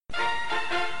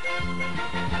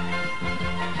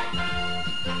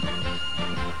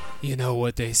You know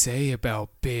what they say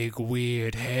about big,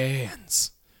 weird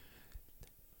hands?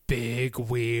 Big,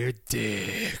 weird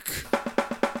dick.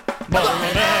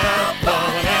 Ballin' out,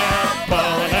 ballin' out,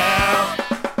 ballin' out.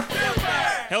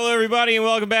 Hello, everybody, and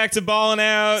welcome back to Ballin'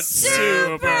 Out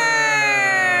Super.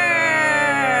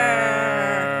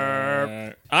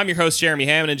 I'm your host, Jeremy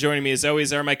Hammond, and joining me as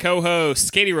always are my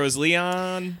co-hosts, Katie Rose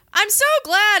Leon. I'm so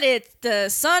glad the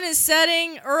sun is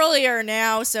setting earlier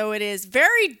now, so it is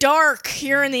very dark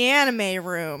here in the anime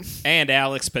room. And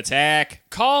Alex Patak.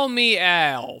 Call Me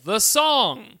Al, the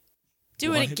song.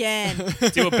 Do it again.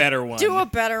 Do a better one. Do a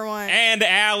better one. And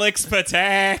Alex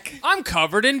Patak. I'm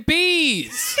covered in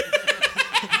bees.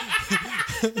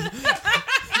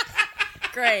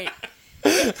 Great.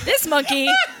 This monkey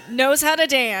knows how to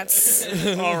dance.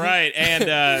 All right, and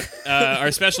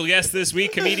our special guest this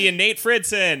week, comedian Nate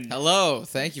Fridson. Hello,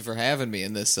 thank you for having me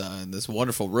in this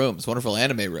wonderful room, this wonderful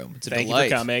anime room. It's a Thank delight. you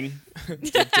for coming.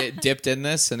 Dipped in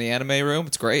this in the anime room.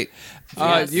 It's great.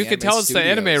 Yes. You The can tell it's the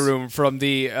Studios. anime room from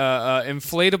the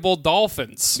inflatable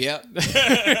dolphins. Yep.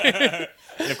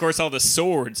 And, of course, all the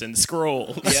swords and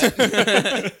scrolls.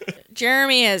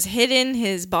 Jeremy has hidden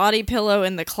his body pillow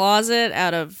in the closet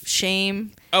out of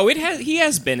shame. Oh, he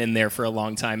has been in there for a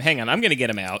long time. Hang on, I'm going to get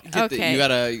him out. Okay. You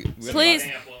gotta. Please,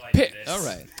 All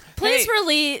right. please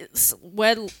release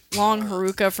Wed Long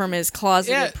Haruka from his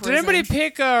closet. Yeah, at did prison. anybody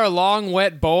pick our long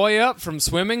wet boy up from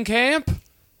swimming camp?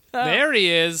 There he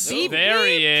is. Beep, there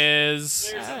beep. he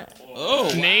is. Oh,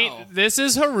 wow. Nate, this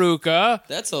is Haruka.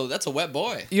 That's a wet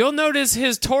boy. You'll notice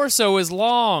his torso is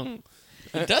long.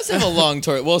 He does have a long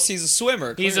torso. Well, he's a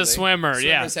swimmer. He's a clearly. swimmer,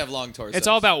 yeah. Swimmers have long torsos. It's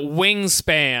all about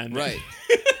wingspan. right.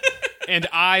 And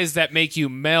eyes that make you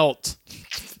melt.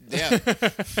 Yeah.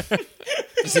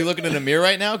 Is he looking in a mirror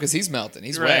right now? Because he's melting.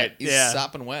 He's Right, wet. He's yeah.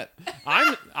 sopping wet.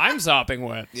 I'm sopping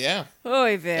wet. Yeah.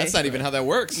 Oy vey. That's not even how that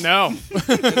works. No.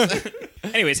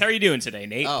 Anyways, how are you doing today,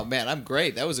 Nate? Oh man, I'm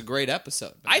great. That was a great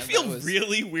episode. I Man, feel that was-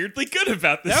 really weirdly good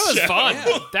about this That was show. fun.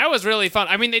 Yeah. That was really fun.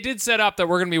 I mean, they did set up that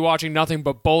we're going to be watching nothing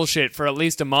but bullshit for at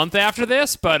least a month after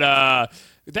this, but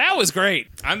that was great.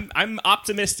 I'm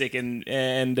optimistic, and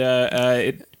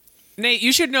Nate,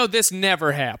 you should know this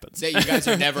never happens. That you guys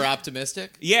are never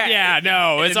optimistic. Yeah,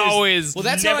 no, And it's there's always Well,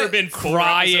 never been 4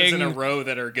 crying. episodes in a row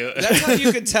that are good. That's how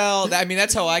you can tell. I mean,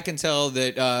 that's how I can tell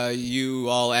that you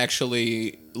all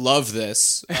actually love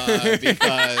this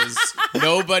because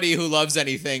nobody who loves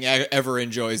anything ever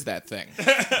enjoys that thing.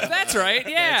 That's right.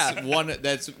 Yeah.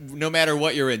 That's no matter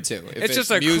what you're into. If It's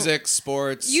just a music,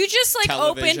 sports. You just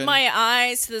television. opened my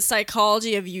eyes to the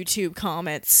psychology of YouTube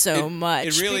comments so much.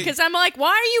 it really- because I'm like, why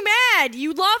are you mad?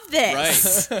 You love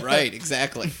this. Right,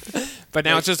 exactly. But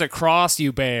now it's just a cross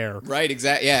you bear. Right,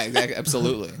 exactly. Yeah, exactly.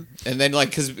 Absolutely. And then,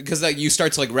 like, because like you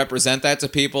start to like represent that to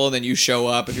people, and then you show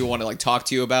up and people want to like talk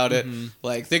to you about it.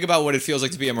 Like, think about what it feels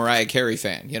like to be a Mariah Carey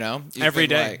fan. You know, you Every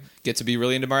can, day. like, get to be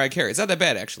really into Mariah Carey. It's not that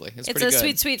bad, actually. It's It's pretty a good.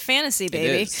 sweet, sweet fantasy, It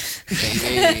baby. is.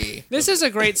 Baby. This is a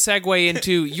great segue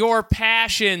into your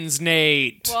passions,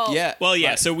 Nate. Well, Yeah. Well,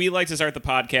 yeah, so we like to start the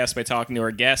podcast by talking to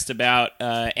our guest about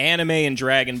anime and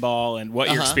Dragon Ball and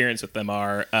what your experience with them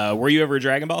are. Were you ever a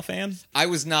Dragon Ball fan? I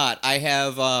was not. I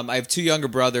have two younger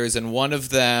brothers, and one of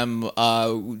them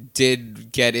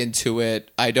did get into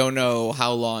it. I don't know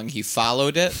how long he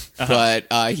followed it, but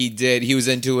he did. He was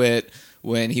into it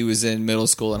when he was in middle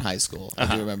school and high school. I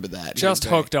do remember that. He Just was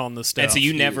very- hooked on the stuff. And so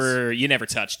you never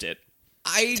touched it.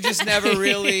 I just never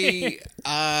really.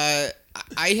 I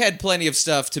had plenty of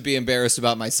stuff to be embarrassed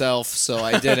about myself, so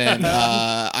I didn't.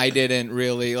 I didn't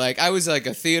really like. I was like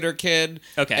a theater kid,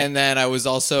 Okay. and then I was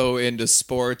also into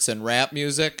sports and rap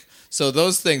music. So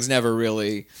those things never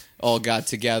really all got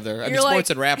together. I mean, You're sports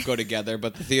like- and rap go together,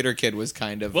 but the theater kid was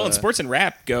kind of Well, and sports and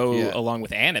rap go yeah. along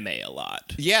with anime a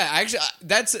lot. Yeah, actually,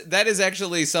 that is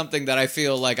actually something that I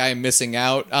feel like I am missing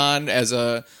out on as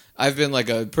a. I've been like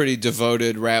a pretty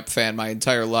devoted rap fan my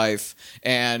entire life,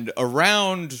 and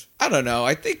around I don't know,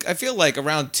 I feel like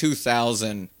around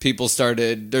 2000 there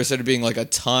started being like a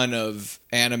ton of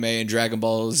anime and Dragon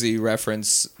Ball Z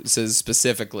references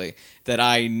specifically that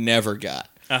I never got.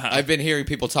 I've been hearing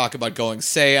people talk about going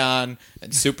Saiyan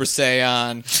and Super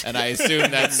Saiyan, and I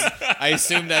assume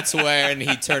that's where and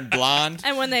he turned blonde.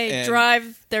 And when they And-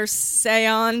 drive their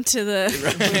Saiyan to the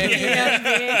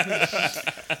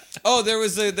DMV. Oh, there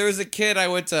was a kid I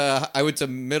went to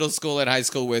middle school and high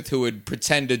school with who would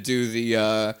pretend to do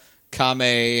the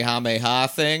Kamehameha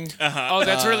thing. Oh,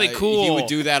 that's really cool. He would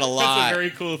do that a lot. That's a very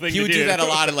cool thing He to would do that a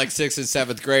lot in like 6th and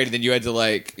 7th grade, and then you had to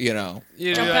like, You'd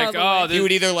be Jump like, out of the oh, way. this, he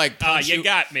would either like punch you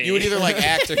got me. You would either like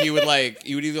act, or you would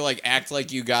either like act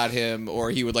like you got him,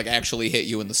 or he would like actually hit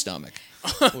you in the stomach.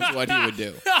 Was what he would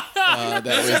do. That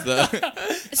was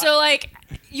the. So, like,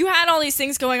 you had all these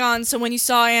things going on, so when you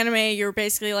saw anime, you were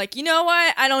basically like, you know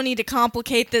what? I don't need to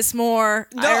complicate this more.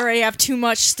 No. I already have too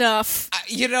much stuff.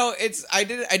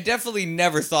 I definitely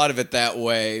never thought of it that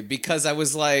way because I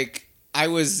was like, I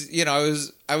was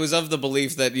of the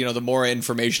belief that, the more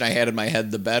information I had in my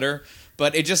head, the better.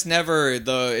 But it just never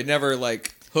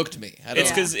like hooked me.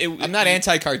 It's because I'm not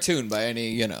anti-cartoon by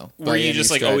any, Were you just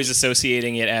like always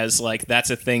associating it as like that's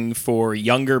a thing for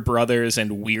younger brothers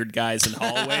and weird guys in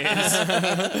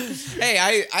hallways? Hey,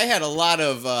 I had a lot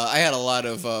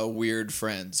of weird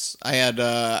friends.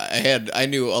 I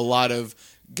knew a lot of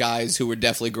guys who would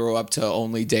definitely grow up to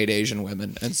only date Asian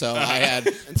women, and so I had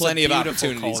plenty of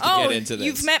opportunities to get into this.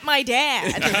 You've met my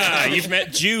dad. You've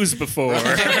met Jews before.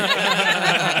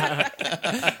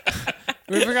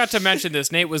 We forgot to mention this.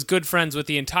 Nate was good friends with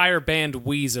the entire band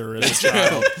Weezer as a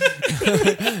child.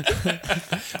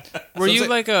 Were you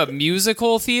like a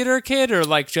musical theater kid or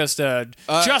like just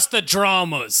the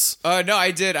dramas? No,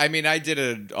 I did. I mean, I did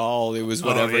it all. It was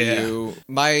whatever you.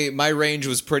 My range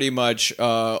was pretty much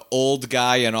old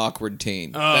guy and awkward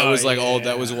teen. That was like all.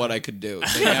 That was what I could do.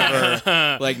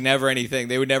 They never anything.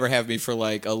 They would never have me for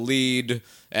like a lead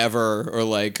ever or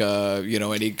like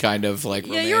any kind of like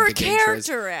romantic you're a interest.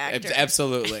 character actor.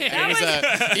 Absolutely.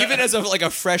 Even as a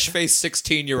fresh-faced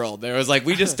 16-year-old, there was like,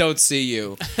 we just don't see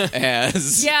you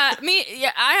as. Yeah,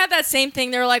 I had that same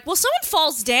thing. They were like, well, someone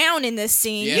falls down in this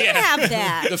scene. You can have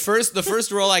that. The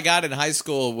first role I got in high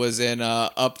school was in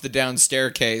Up the Down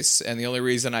Staircase, and the only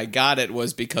reason I got it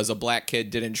was because a black kid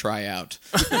didn't try out.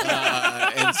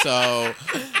 And so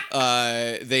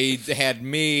they had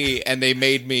me, and they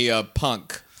made me a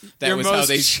punk. That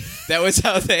was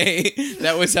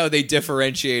how they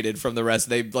differentiated from the rest.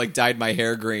 They like dyed my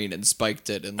hair green and spiked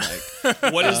it, and like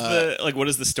what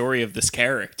is the story of this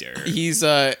character? He's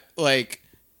like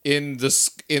in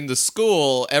the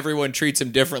school, everyone treats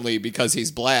him differently because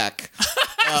he's black.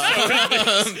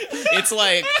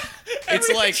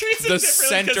 It's like the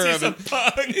center of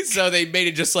it. So they made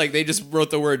it just like they just wrote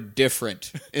the word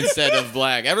different instead of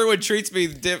black. Everyone treats me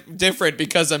different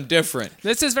because I'm different.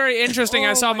 This is very interesting.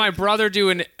 I saw my brother do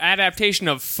an adaptation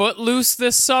of Footloose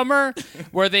this summer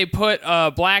where they put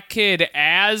a black kid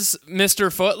as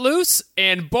Mr. Footloose,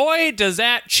 and boy, does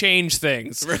that change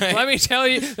things. Right. Let me tell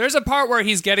you, there's a part where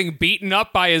he's getting beaten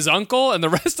up by his uncle, and the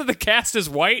rest of the cast is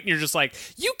white, and you're just like,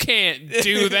 you can't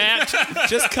do that.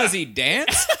 Just because he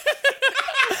danced?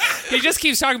 He just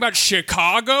keeps talking about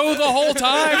Chicago the whole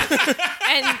time.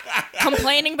 And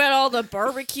complaining about all the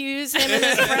barbecues him and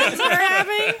his friends are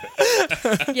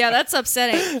having. Yeah, that's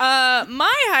upsetting.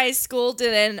 My high school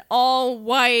did an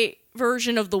all-white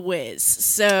version of The Wiz.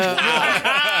 So,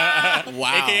 wow.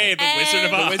 AKA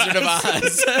The Wizard of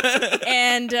Oz.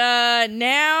 And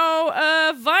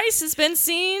now Vice has been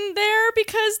seen there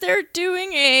because they're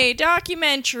doing a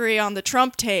documentary on the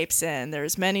Trump tapes, and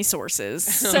there's many sources.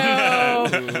 So,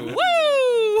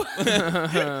 woo!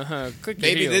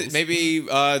 Maybe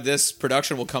this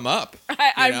production will come up.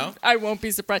 I won't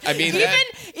be surprised. I mean,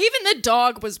 even the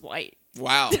dog was white.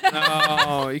 Wow.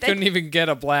 Oh, you couldn't even get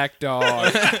a black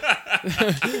dog.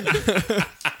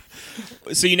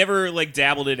 So you never like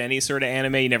dabbled in any sort of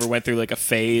anime? You never went through like a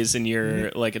phase in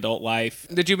your like adult life?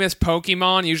 Did you miss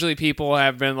Pokemon? Usually people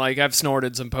have been like, I've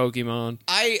snorted some Pokemon.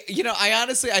 I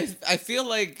honestly, I feel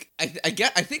like I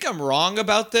think I'm wrong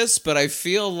about this, but I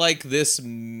feel like this.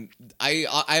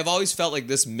 I've always felt like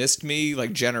this missed me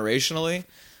like generationally.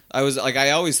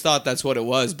 I always thought that's what it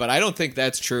was, but I don't think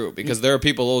that's true because there are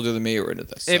people older than me who are into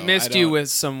this. It missed you with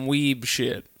some weeb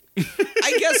shit.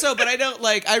 I guess so, but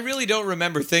I really don't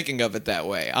remember thinking of it that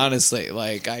way, honestly.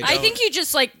 I think you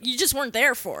just weren't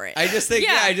there for it. I just think,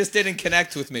 I just didn't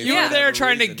connect with me. You were there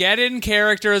trying to get in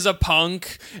character as a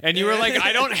punk, and you were like,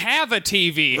 I don't have a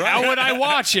TV. Right. How would I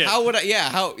watch it? How would I?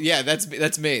 Yeah,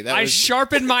 that's me. I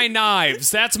sharpen my knives.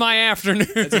 That's my afternoon.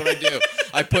 That's what I do.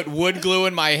 I put wood glue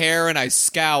in my hair and I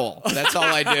scowl. That's all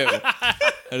I do.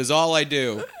 That is all I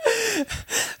do.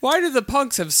 Why do the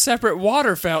punks have separate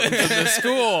water fountains in the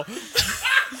school?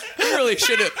 We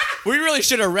really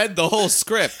should have read the whole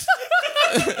script.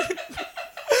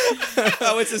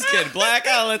 Oh, what's this kid? Black?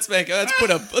 Oh, let's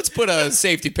put a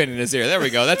safety pin in his ear. There we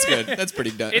go. That's good. That's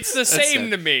pretty done. It's the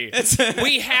same to me.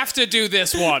 We have to do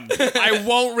this one. I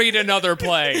won't read another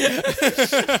play.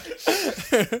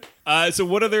 So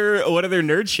what other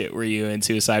nerd shit were you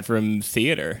into aside from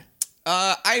theater?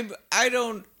 I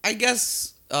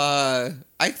guess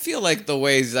I feel like the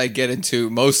ways I get into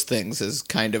most things is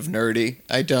kind of nerdy.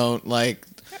 I don't like.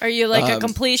 Are you like a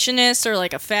completionist or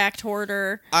like a fact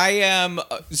hoarder? I am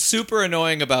super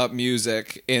annoying about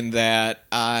music in that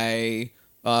I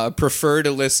prefer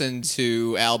to listen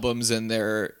to albums in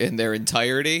their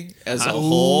entirety as a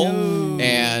whole,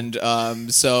 and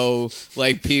so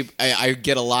like I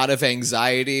get a lot of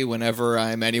anxiety whenever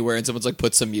I'm anywhere and someone's like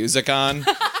put some music on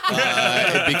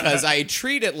because I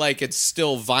treat it like it's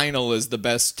still vinyl is the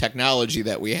best technology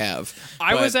that we have.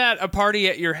 I was at a party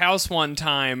at your house one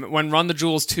time when Run the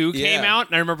Jewels 2 came out,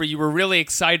 and I remember you were really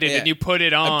excited and you put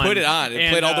it on. I put it on. It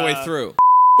played all the way through.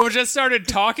 Just started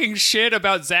talking shit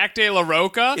about Zach De La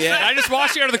Roca. Yeah. And I just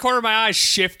watched you out of the corner of my eye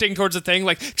shifting towards the thing,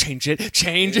 like, change it.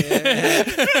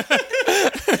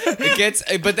 It gets,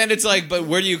 but then it's like, but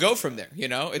where do you go from there? You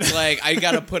know, it's like I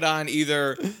got to put on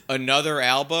either another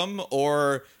album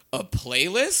or a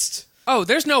playlist. Oh,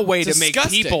 there's no way to make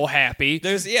disgusting. people happy.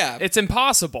 It's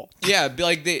impossible. Yeah,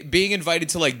 like being invited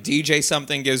to like DJ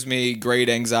something gives me great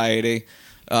anxiety.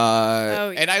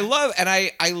 And I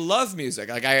love music.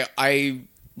 Like I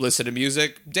listen to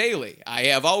music daily. I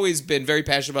have always been very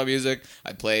passionate about music.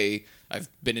 I've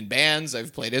been in bands.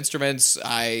 I've played instruments.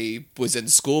 I was in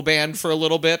school band for a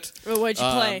little bit. What'd you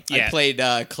play? I played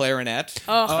clarinet.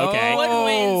 Oh, Okay. What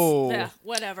wins? Yeah,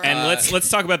 whatever. And let's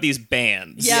talk about these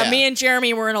bands. yeah, yeah. me and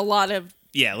Jeremy were in a lot lot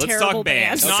let's terrible talk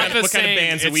bands. bands. Not What the kind same. of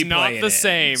bands are we It's not playing the in?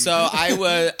 same. So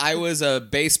I was a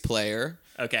bass player.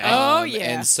 Okay. Oh,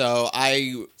 yeah. And so So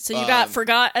you got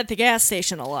forgot at the gas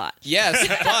station a lot. Yes,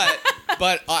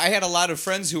 but I had a lot of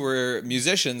friends who were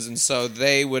musicians, and so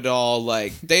they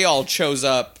all chose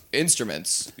up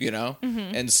instruments, you know?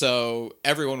 Mm-hmm. And so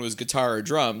everyone was guitar or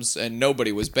drums, and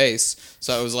nobody was bass.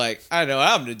 So I was like, I know what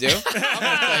I'm going to do. I'm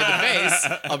going to play the bass.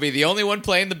 I'll be the only one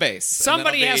playing the bass.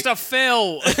 Somebody has to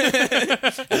fill. And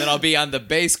then I'll be on the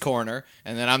bass corner,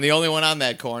 and then I'm the only one on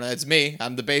that corner. It's me.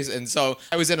 I'm the bass. And so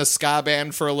I was in a ska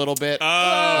band for a little bit. Oh,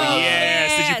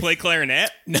 yes. Did you yes. play clarinet?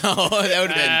 No, that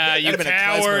would have you been a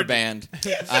klezmer coward. band.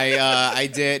 I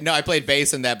did. No, I played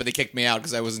bass in that, but they kicked me out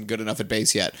because I wasn't good enough at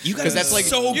bass yet. You guys that's are like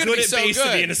so you'd good be at so bass to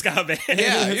good. be in a ska band.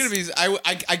 Yeah, you'd be,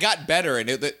 I got better, and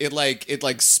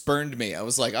it spurned me. I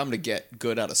was like, I'm gonna get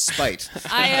good out of spite.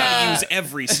 I Use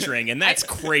every string, and that's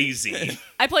crazy.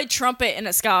 I played trumpet in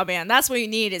a ska band. That's what you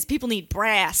need is people need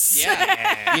brass.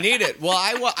 Yeah, you need it. Well,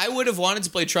 I would have wanted to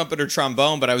play trumpet or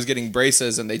trombone, but I was getting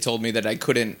braces, and they told me that I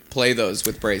couldn't play those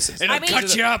with braces. It'll I mean-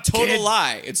 cut you up, Total kid.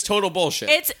 lie. It's total bullshit.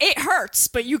 It hurts,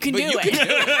 but you can but do you it. can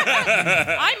do it.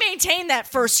 I maintained that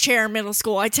first chair in middle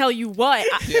school. I tell you what,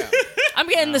 Yeah. I'm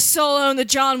getting the solo in the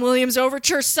John Williams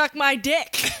overture. Suck my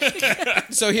dick.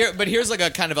 So here's like a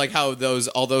kind of like how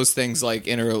all those things like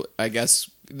I guess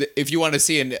if you want to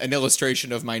see an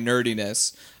illustration of my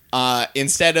nerdiness,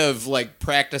 instead of like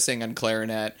practicing on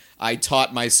clarinet, I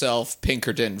taught myself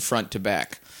Pinkerton front to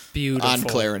back. Beautiful. On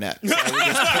clarinet. So I would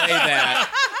just play that.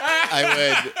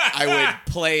 I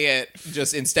would play it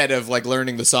just instead of like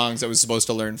learning the songs I was supposed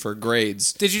to learn for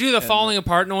grades. Did you do the falling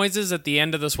apart noises at the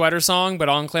end of the sweater song, but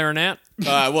on clarinet?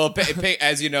 Well,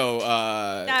 as you know,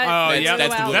 yeah.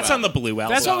 that's the Blue That's on the Album. Blue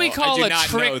Album. That's what we I call do a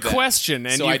not know trick that. question,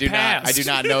 and So you I do passed.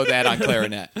 not know that on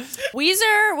clarinet.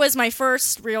 Weezer was my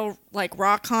first real like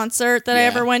rock concert that I Yeah.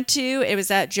 ever went to. It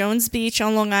was at Jones Beach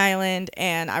on Long Island,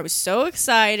 and I was so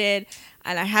excited.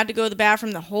 And I had to go to the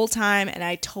bathroom the whole time, and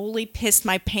I totally pissed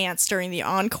my pants during the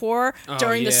encore,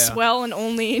 during the yeah. Swell and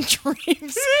Only in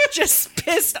Dreams. Just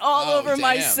pissed all Oh, over damn.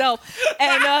 myself.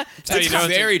 And how you It's know it's a-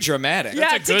 very dramatic.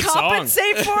 yeah, a good to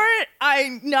compensate for it,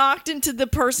 I knocked into the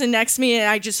person next to me, and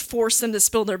I just forced them to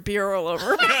spill their beer all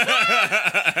over me.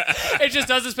 It just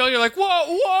doesn't spell. You're like,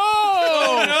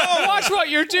 whoa, no. Watch what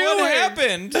you're doing. What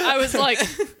happened? I was like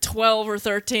 12 or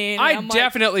 13. and I I'm like,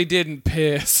 definitely didn't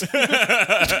piss.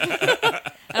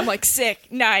 I'm like, sick,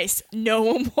 nice, no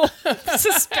one will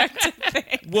suspect a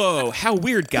thing. Whoa, how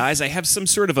weird, guys. I have some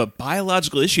sort of a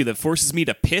biological issue that forces me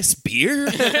to piss beer?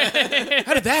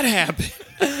 How did that happen?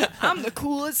 I'm the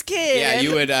coolest kid. Yeah,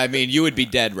 you would. I mean, you would be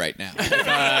dead right now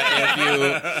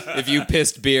if you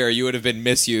pissed beer. You would have been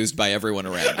misused by everyone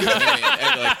around you.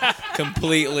 And, like,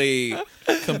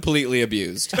 completely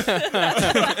abused.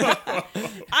 I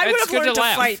would It's have good learned to to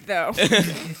laugh. fight, though.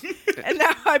 And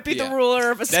now I'd be Yeah. the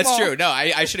ruler of a That's small. true. No,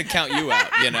 I should count you out.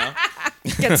 You know.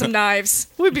 Get some knives.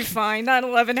 We'd be fine.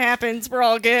 9/11 happens. We're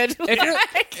all good.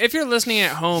 If you're listening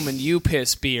at home and you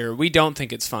piss beer, we don't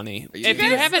think it's funny. If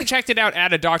you haven't checked it out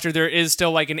at a doctor, there is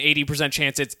still like an 80%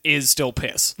 chance it is still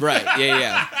piss. Right.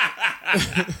 Yeah.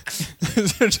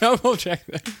 So double check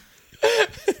that.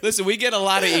 Listen, we get a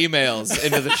lot of emails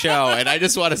into the show, and I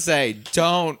just want to say,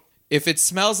 don't. If it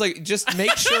smells like, just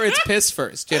make sure it's piss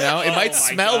first. You know, it might my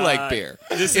smell like God. beer.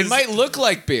 This It is- might look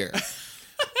like beer.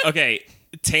 Okay,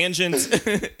 tangent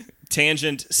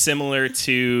tangent similar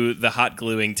to the hot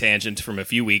gluing tangent from a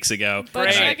few weeks ago. Butt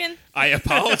And checking? I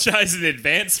apologize in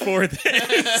advance for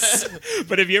this.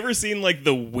 But have you ever seen like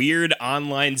the weird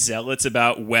online zealots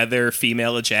about whether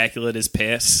female ejaculate is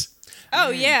piss? Oh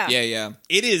yeah. Yeah.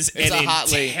 It is It's an a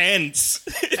hotly- intense.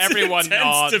 Everyone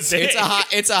nods. debate.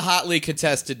 It's a hotly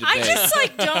contested debate. I just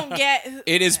like don't get.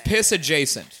 It is piss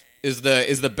adjacent. Is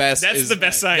the best? That's the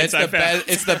best science I've found.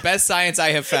 It's the best science I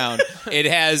have found. It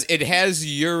has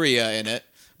urea in it,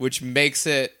 which makes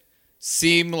it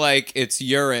seem like it's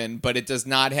urine, but it does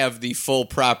not have the full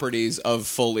properties of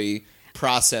fully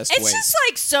processed It's waste. just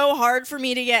like so hard for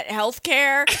me to get health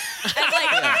care. And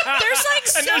like there's like And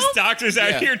so there's doctors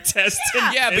out Yeah. here testing.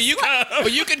 yeah, but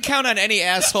you can count on any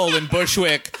asshole in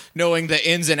Bushwick knowing the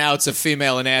ins and outs of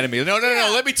female anatomy. No.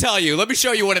 Let me tell you. Let me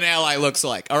show you what an ally looks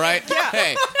like. All right. Yeah.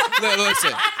 Hey,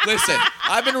 listen.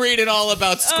 I've been reading all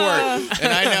about squirt,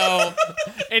 and I know.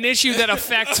 An issue that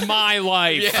affects my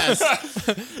life. Yes.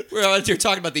 Well, you're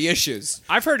talking about the issues.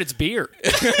 I've heard it's beer.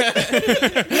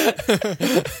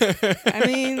 I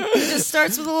mean, it just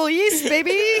starts with a little yeast,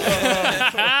 baby.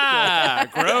 Ah,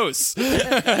 gross.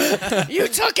 You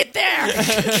took it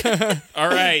there. All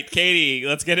right, Katie,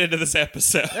 let's get into this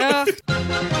episode.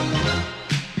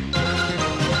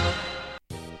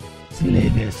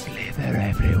 Slither, slither,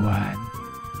 everyone.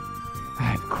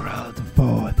 I've crawled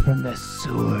forth from the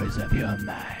sewers of your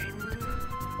mind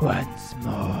once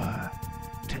more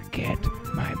to get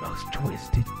my most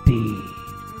twisted deeds.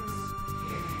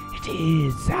 It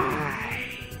is I,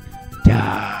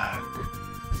 Dark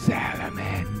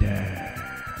Salamander.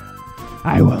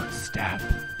 I won't stop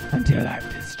until I've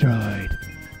destroyed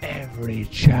every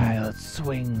child's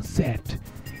swing set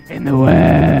in the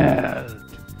world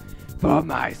for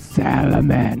my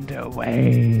salamander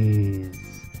ways.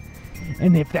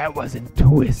 And if that wasn't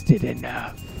twisted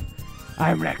enough,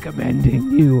 I'm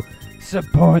recommending you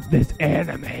support this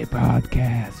anime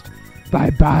podcast by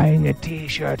buying a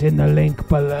t-shirt in the link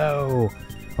below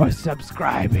or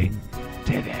subscribing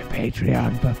to their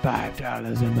Patreon for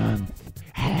 $5 a month.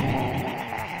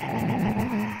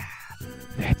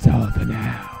 That's all for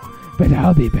now, but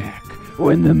I'll be back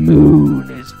when the moon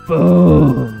is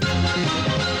full.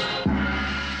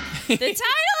 The title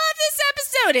of this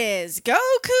episode is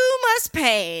Goku Must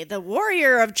Pay. The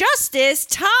Warrior of Justice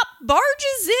top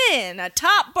barges in. A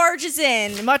top barges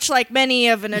in, much like many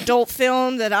of an adult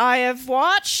film that I have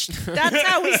watched. That's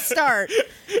how we start.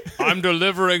 I'm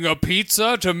delivering a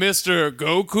pizza to Mr.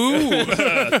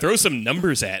 Goku. Throw some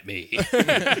numbers at me.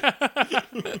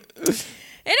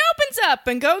 It opens up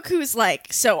and Goku's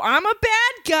like, "So I'm a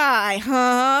bad guy,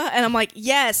 huh?" And I'm like,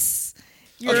 "Yes."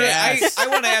 Okay, I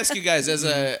want to ask you guys as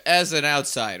an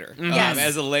outsider, Yes.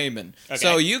 as a layman. Okay.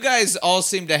 So you guys all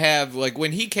seem to have like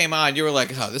when he came on, you were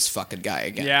like, "Oh, this fucking guy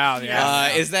again." Yeah.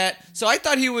 Is that so? I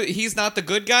thought he's not the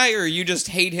good guy, or you just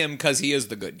hate him because he is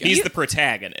the good guy. He's the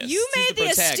protagonist. You He's made the the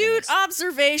astute protagonist.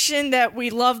 observation that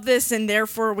we love this and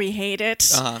therefore we hate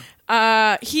it. Uh-huh.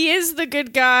 He is the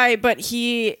good guy, but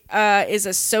he is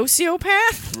a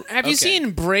sociopath. Have you Okay.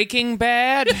 seen Breaking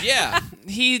Bad? Yeah.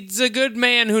 He's a good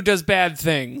man who does bad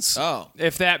things. Oh.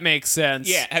 If that makes sense.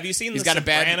 Yeah, have you seen He's The got a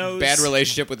Sopranos? bad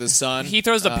relationship with his son. He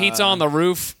throws the pizza on the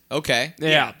roof. Okay.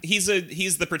 Yeah. He's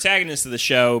the protagonist of the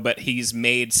show, but he's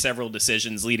made several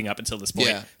decisions leading up until this point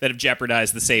Yeah. that have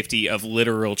jeopardized the safety of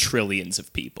literal trillions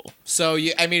of people. So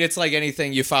it's like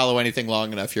anything. You follow anything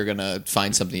long enough, you're gonna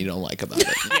find something you don't like about it.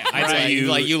 Yeah, I'd Right. say you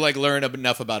learn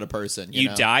enough about a person. you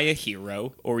know? die a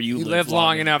hero, or you You live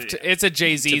long enough to. It's a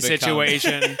Jay-Z To become-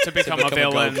 situation to become a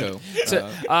villain. Goku. So,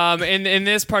 in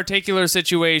this particular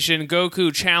situation,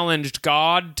 Goku challenged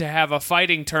God to have a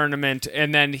fighting tournament,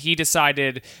 and then he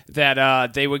decided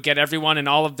that they would get everyone in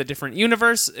all of the different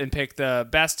universe and pick the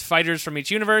best fighters from each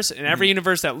universe, and every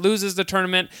universe that loses the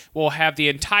tournament will have the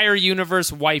entire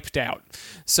universe wiped out.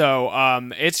 So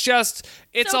it's So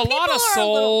a lot people of are a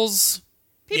souls.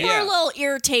 People Yeah. are a little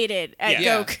irritated at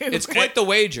Yeah. Goku. It's quite the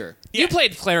wager. You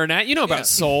played clarinet, you know about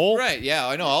soul. Right? Yeah,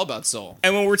 I know all about Soul.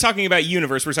 And when we're talking about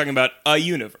universe, we're talking about a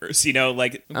universe. You know,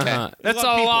 like Uh-huh. That's a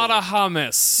lot of people. lot of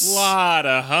hummus. lot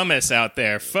of hummus out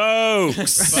there,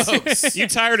 folks. Folks. You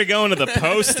tired of going to the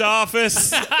post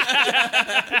office?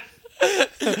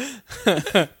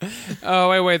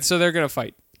 Oh, wait, so they're gonna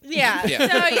fight. Yeah. Yeah.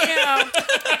 So,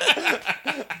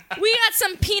 we got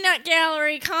some peanut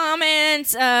gallery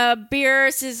comments.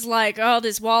 Beerus is like, oh,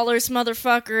 this Walrus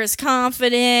motherfucker is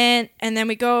confident. And then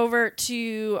we go over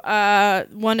to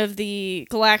one of the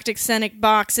Galactic Scenic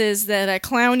boxes that a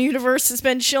Clown Universe has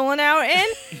been chilling out in.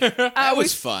 That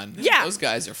was fun. Yeah. Those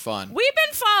guys are fun. We've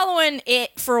been following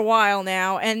it for a while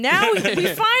now, and now we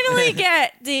finally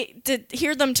get to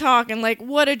hear them talk, and like,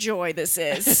 what a joy this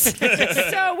is.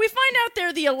 So we find out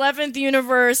they're the 11th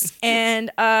universe,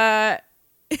 and I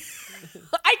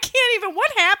can't even.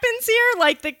 What happens here?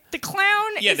 Like the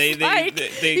clown. Yeah,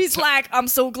 is he's like, I'm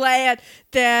so glad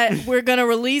that we're gonna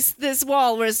release this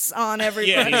walrus on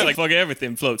everybody. Yeah, he's like, fuck,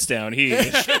 everything floats down here.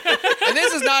 And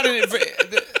this is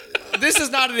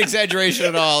not an exaggeration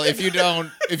at all. If you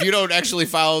don't actually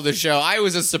follow the show, I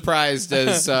was as surprised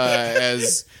as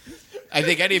I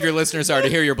think any of your listeners are to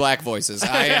hear your black voices.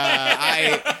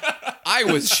 I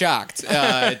was shocked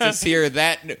to hear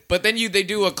that. But then they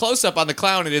do a close up on the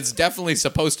clown, and it's definitely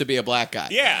supposed to be a black guy.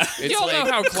 Yeah. It's Y'all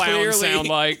know how clowns sound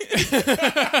like.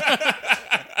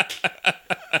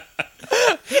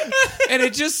 And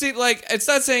it just seemed like, it's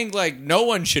not saying like no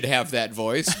one should have that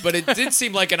voice, but it did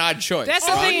seem like an odd choice. That's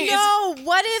the thing. No,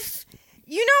 what if...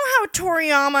 You know how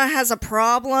Toriyama has a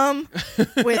problem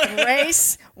with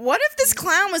race? What if this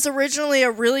clown was originally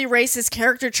a really racist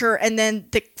caricature and then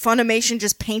the Funimation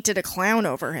just painted a clown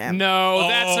over him? No,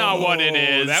 that's not what it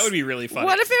is. That would be really funny.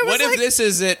 What if it was What if like... this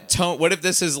is it? What if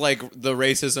this is like the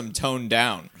racism toned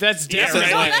down? That's Yeah,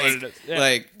 definitely right. what it is. Yeah.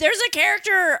 Like, There's a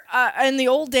character in the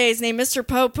old days named Mr.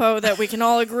 Popo that we can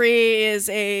all agree is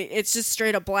it's just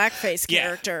straight up blackface Yeah.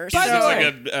 character. He's So- like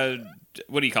a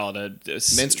what do you call it? A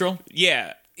minstrel?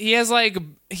 Yeah. He has like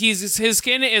his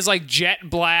skin is like jet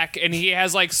black, and he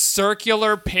has like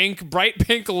circular bright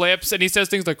pink lips, and he says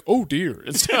things like "oh dear"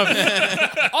 and stuff.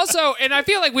 Also, and I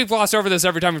feel like we've glossed over this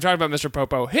every time we've talked about Mr.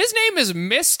 Popo. His name is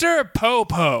Mr.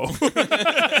 Popo,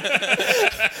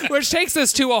 which takes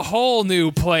us to a whole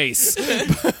new place.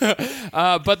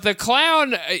 But the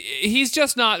clown, he's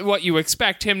just not what you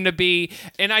expect him to be,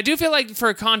 and I do feel like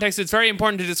for context, it's very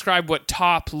important to describe what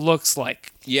Top looks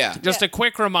like. yeah. Just a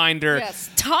quick reminder. Yes.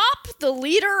 Top, the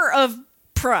leader of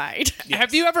Pride.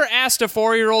 Have you ever asked a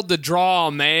 4-year-old to draw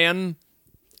a man?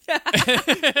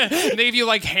 They give you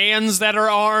like hands that are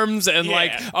arms and Yeah.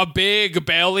 like a big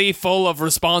belly full of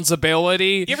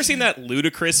responsibility. You ever seen that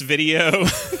ludicrous video?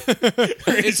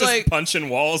 Where he's just like- punching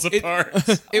walls apart.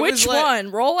 It Which was like,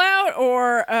 one? Rollout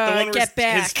or The one where Get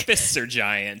Back? His fists are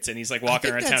giant, and he's like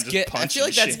walking around town That's just get, I punching feel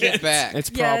like that's shit. Get Back. It's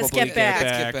Yeah, probably let's Get Back.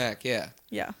 That's Get Back, yeah.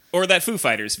 Yeah. Or that Foo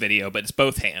Fighters video, but it's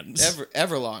both hands.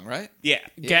 Everlong, right? Yeah.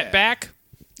 Get Yeah. back?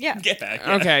 Yeah. Get back.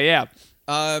 Yeah. Okay, yeah.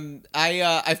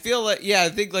 I feel like, I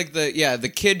think like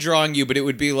the kid drawing you, but it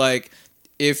would be like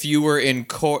if you were in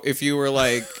court,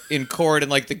 in court and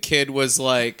like the kid was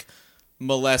like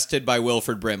molested by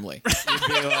Wilford Brimley. You'd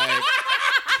be like,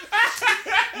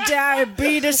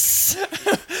 Diabetes.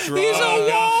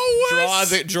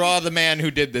 draw the man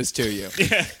who did this to you.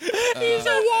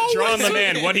 Drawing the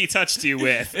man what he touched you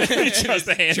with. He chose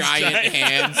the hands. Giant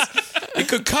hands. It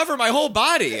could cover my whole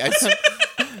body.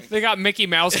 They got Mickey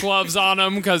Mouse gloves on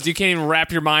them because you can't even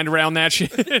wrap your mind around that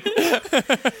shit.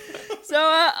 So,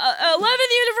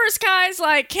 11th Universe guy's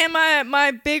like, can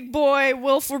my big boy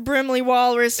Wilford Brimley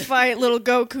Walrus fight little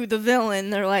Goku the villain?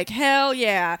 They're like, hell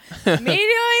yeah.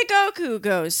 Immediately Goku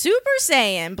goes Super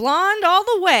Saiyan, blonde all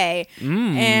the way.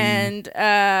 And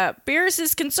Beerus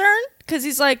is concerned because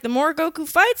he's like, the more Goku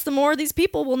fights, the more these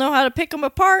people will know how to pick him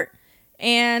apart.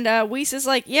 And Whis is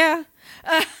like, yeah.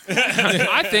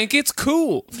 I think it's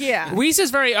cool. Yeah. Whis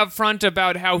is very upfront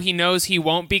about how he knows he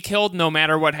won't be killed no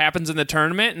matter what happens in the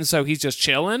tournament, and so he's just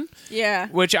chilling, Yeah.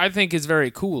 which I think is very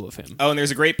cool of him. Oh, and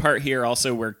there's a great part here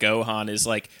also where Gohan is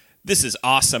like, this is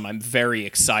awesome. I'm very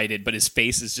excited, but his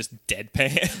face is just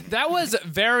deadpan. That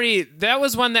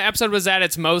was when the episode was at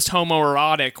its most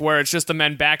homoerotic, where it's just the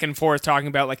men back and forth talking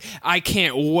about like, I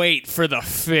can't wait for the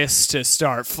fist to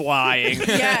start flying.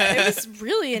 Yeah, it was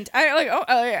really. I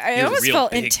was almost real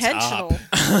felt big intentional.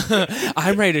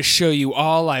 I'm ready to show you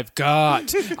all I've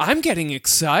got. I'm getting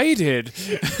excited.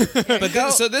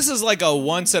 But so this is like a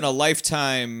once in a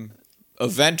lifetime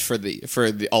event for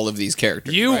all of these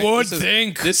characters. You right? would This is-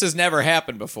 think. this has never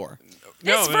happened before.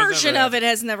 This version of it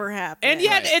has never happened. And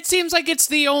yet, Right. it seems like it's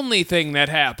the only thing that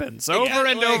happens over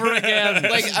and over again.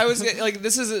 Like I was like,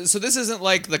 this isn't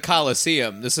like the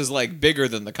Coliseum. This is like bigger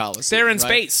than the Coliseum. They're in right?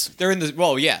 space. They're in the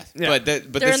Yeah. but They're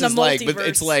this in the is like, but multiverse.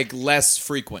 it's like less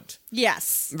frequent.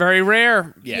 Yes. Very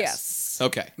rare, Yes.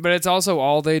 Okay, but it's also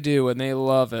all they do, and they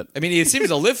love it. I mean, he seems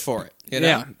to live for it. You know?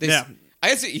 Yeah, They- yeah.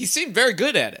 He seemed very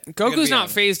good at it. Goku's not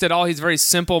phased at all. He's a very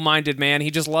simple-minded man. He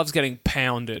just loves getting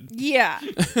pounded. Yeah.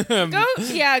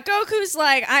 Goku's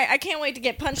like, I can't wait to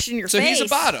get punched in your face. So he's a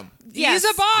bottom. Yes.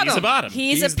 He's a bottom. He's a bottom.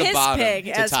 He's a the piss bottom pig,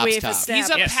 to as top's we've top. established.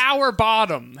 He's a Yes. power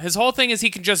bottom. His whole thing is he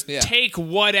can just take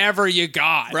whatever you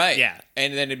got. Right. Yeah.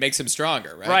 And then it makes him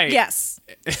stronger, right? Right. Yes.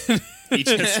 He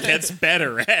just gets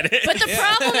better at it. But the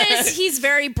problem is he's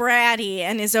very bratty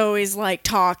and is always like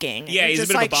talking. Yeah, And he's a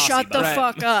just bit of a like, bossy shut the butt.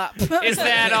 fuck up. Is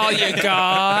that all you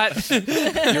got?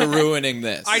 You're ruining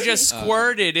this. I just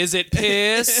squirted. Is it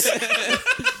piss?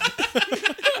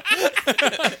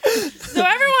 So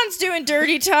everyone's doing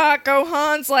dirty talk.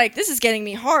 Gohan's like, this is getting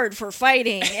me hard for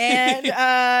fighting.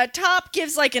 And Top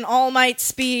gives like an All Might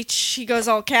speech. He goes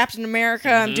all Captain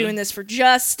America. I'm doing this for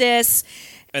justice.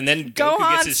 And then Goku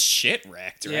Gohan's- gets his shit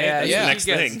wrecked, right? Yeah, That's yeah. the next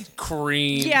he gets thing.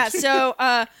 creamed. Yeah, so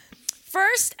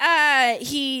first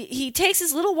he takes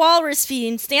his little walrus feet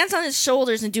and stands on his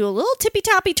shoulders and do a little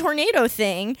tippy-toppy tornado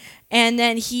thing. And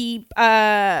then he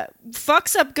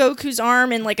fucks up Goku's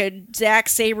arm in like a Zack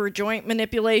Sabre joint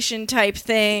manipulation type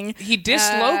thing. He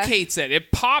dislocates it.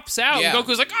 It pops out. Yeah. And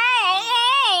Goku's like,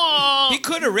 oh! He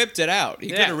could have ripped it out. He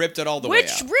could have ripped it all the way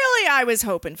Which out. really I was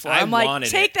hoping for. I I'm like, wanted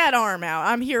take it. that arm out.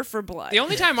 I'm here for blood. The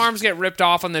only time arms get ripped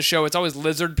off on the show, it's always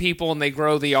lizard people and they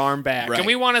grow the arm back. Right. And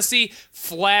we want to see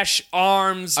flesh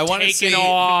arms I want to taken see.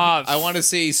 off. I want to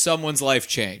see someone's life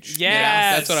change. You know?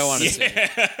 Yes. That's what I want to see.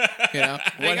 You know,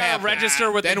 They what gotta happened?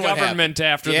 register with Then the what government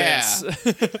after Yeah. this.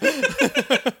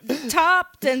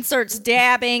 Top then starts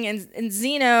dabbing, and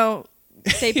Zeno,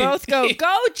 they both go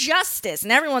justice,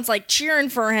 and everyone's like cheering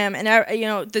for him, and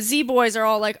the Z boys are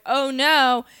all like, oh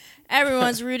no,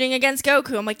 everyone's rooting against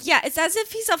Goku. I'm like, yeah, it's as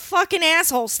if he's a fucking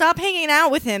asshole. Stop hanging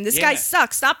out with him. This guy Yeah.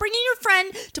 sucks. Stop bringing your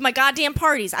friend to my goddamn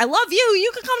parties. I love you.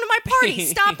 You can come to my party.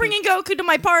 Stop bringing Goku to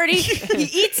my party. He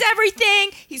eats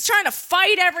everything. He's trying to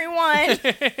fight everyone.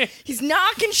 He's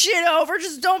knocking shit over.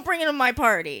 Just don't bring him to my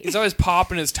party. He's always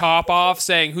popping his top off,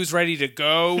 saying, who's ready to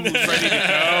go? Who's ready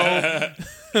to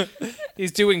go?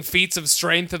 He's doing feats of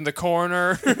strength in the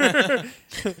corner. He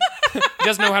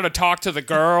doesn't know how to talk to the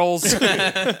girls.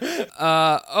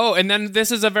 And then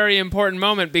this is a very important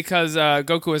moment because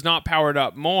Goku is not powered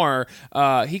up more.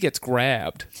 He gets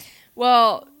grabbed.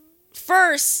 Well,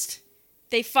 first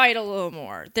they fight a little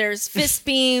more. There's fist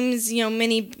beams,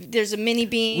 there's a mini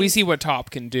beam. We see what Top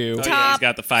can do. Oh, yeah, he's Top,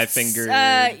 got the 5-finger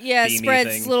beamy spreads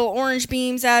thing. little orange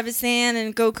beams out of his hand,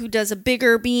 and Goku does a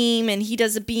bigger beam, and he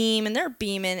does a beam, and they're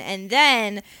beaming, and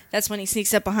then that's when he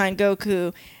sneaks up behind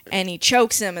Goku, and he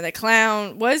chokes him, and the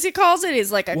clown, what does he calls it?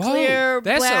 Is like a Whoa, clear,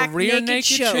 that's a black, rear naked naked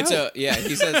choke. choke?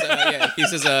 He says,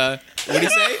 what did he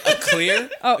say? A clear?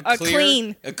 A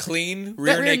clean. A clean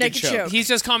rear rear naked naked choke. choke. He's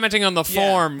just commenting on the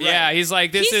form. right. Yeah, he's like,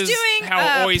 this He's is doing,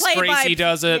 how Ois play by- Gracie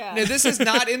does it. yeah. Now, this is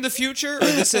not in the future, or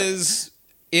this is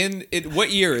in it. What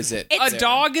year is it? A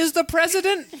dog is the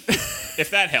president?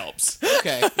 If that helps.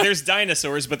 Okay. There's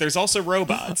dinosaurs, but there's also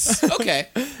robots. Okay.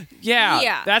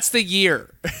 Yeah. That's the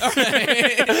year.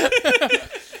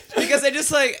 Because I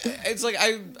just it's like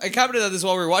I commented on this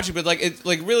while we were watching, but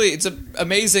it's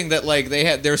amazing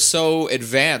that they're so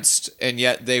advanced and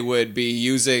yet they would be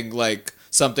using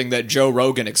something that Joe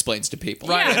Rogan explains to people.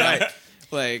 Right.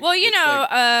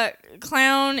 Well,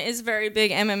 Clown is a very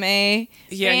big MMA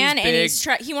Yeah, fan, he's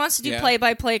and big. he wants to do Yeah.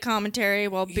 play-by-play commentary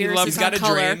while Beerus loves- is he's on got a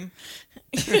color. dream.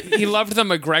 He loved the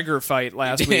McGregor fight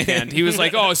last weekend. He was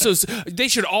like, so they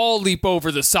should all leap over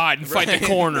the side and fight the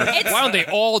corner. Why don't they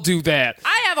all do that?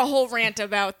 I have a whole rant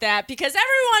about that because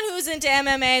everyone who's into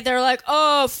MMA, they're like,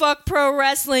 oh, fuck pro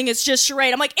wrestling. It's just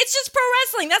charade. I'm like, it's just pro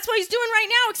wrestling. That's what he's doing right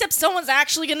now, except someone's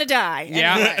actually going to die.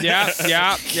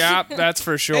 Yeah, that's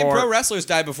for sure. Hey, pro wrestlers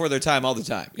die before their time all the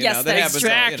time. Yes, that that's happens.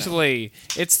 all, Exactly.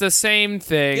 It's the same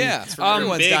thing. Yeah, it's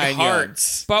everyone's Big dying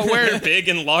hearts. But we're Big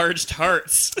enlarged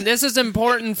hearts. this is important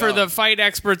for the fight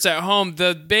experts at home.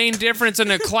 The main difference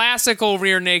in a classical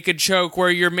rear naked choke,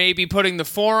 where you're maybe putting the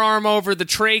forearm over the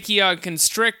trachea,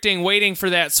 constricting, waiting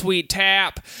for that sweet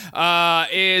tap,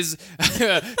 is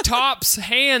Top's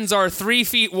hands are 3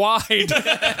 feet wide,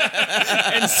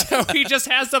 and so he just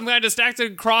has them kind of stacked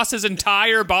across his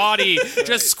entire body,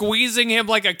 just squeezing him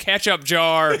like a ketchup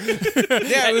jar.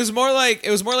 Yeah, it was more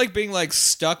like being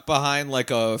stuck behind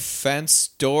a fence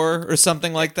door or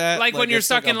something like that. Like when you're it's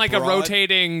stuck in a broad-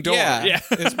 rotating door. Yeah,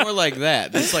 it's more like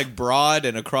that. It's broad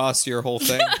and across your whole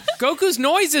thing. Goku's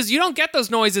noises, you don't get those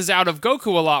noises out of Goku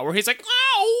a lot, where he's like,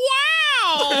 oh, wow!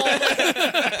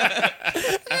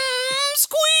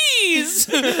 please.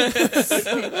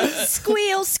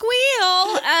 Squeal,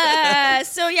 squeal.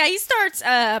 So yeah, he starts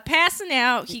passing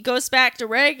out. He goes back to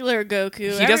regular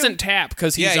Goku. He doesn't tap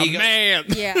because he's Yeah, a he goes- man.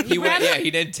 Yeah,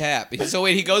 He did tap. So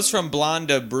wait, he goes from blonde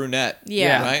to brunette.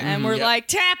 Yeah, right? and we're Yeah. like,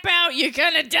 tap out, you're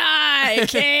gonna die,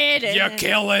 kid. And You're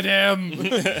killing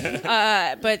him.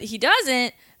 but he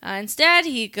doesn't. Instead,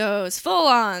 he goes full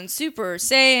on Super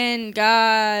Saiyan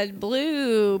God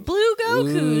Blue. Blue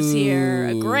Goku's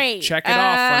here. Great. Check it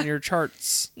off on your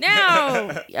charts.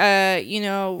 Now,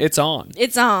 It's on.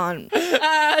 it's on.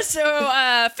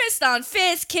 So fist on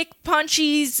fist, kick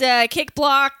punchies, kick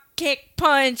block, kick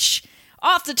punch.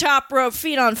 Off the top rope,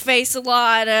 feet on face a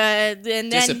lot, and then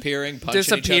Disappearing, punching each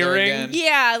other Disappearing. again.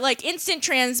 yeah, like instant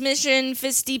transmission,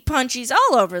 fisty punchies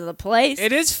all over the place.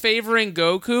 It is favoring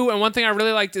Goku, and one thing I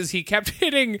really liked is he kept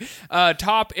hitting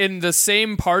Top in the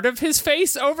same part of his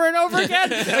face over and over again.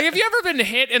 Like, have you ever been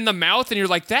hit in the mouth and you're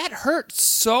like, that hurt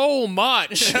so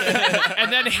much?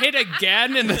 And then hit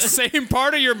again in the same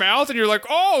part of your mouth and you're like,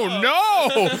 oh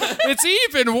no, it's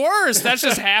even worse. That's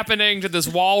just happening to this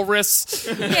walrus.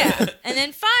 Yeah. And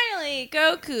then finally,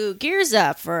 Goku gears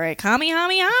up for a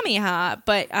Kamehameha,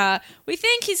 but we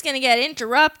think he's going to get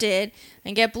interrupted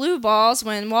and get blue balls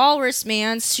when Walrus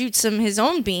Man shoots him his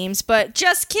own beams, but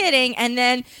just kidding. And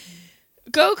then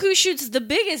Goku shoots the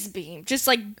biggest beam, just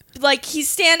like he's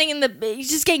standing he's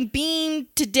just getting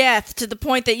beamed to death to the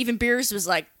point that even Beerus was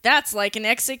like, that's like an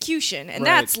execution, and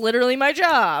Right. that's literally my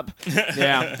job.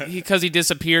 Yeah, because he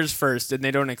disappears first and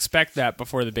they don't expect that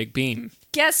before the big beam.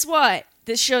 Guess what?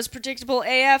 This show's predictable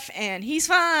AF, and he's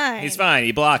fine. He's fine.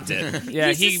 He blocked it. Yeah,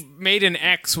 He's he just- made an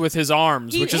X with his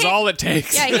arms, He which is hit- all it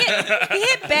takes. Yeah, he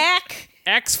hit back.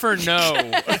 X for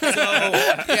no.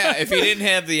 Yeah, if he didn't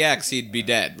have the X, he'd be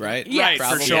dead, right? Yeah. Right, for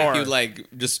Probably. sure. He'd like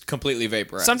just completely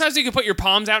vaporize. Sometimes you can put your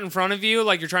palms out in front of you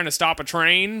like you're trying to stop a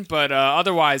train, but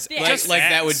otherwise, Yeah. like, just like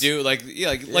that X. would do, like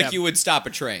Yeah. you would stop a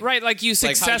train. Right, like you Like how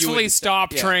you successfully would-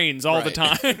 stop yeah, trains all the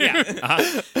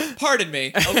right. time. Pardon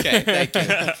me. Okay, thank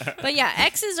you. But yeah,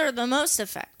 X's are the most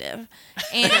effective.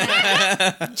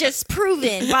 And just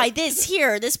proven by this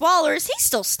walrus, he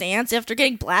still stands after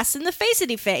getting blasted in the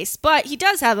face. But he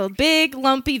does have a big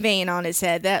lumpy vein on his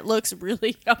head that looks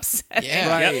really upsetting. Yeah.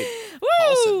 Right.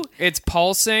 Woo! It's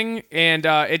pulsing, and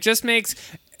it just makes...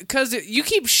 Because you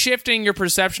keep shifting your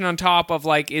perception on top of,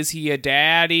 like, is he a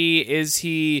daddy? Is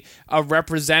he a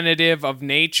representative of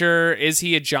nature? Is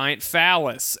he a giant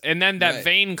phallus? And then that Right.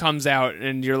 vein comes out,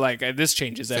 and you're like, this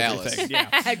changes Phallus. everything.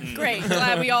 Yeah. Great.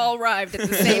 Glad we all arrived at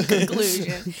the same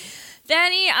conclusion.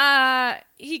 Then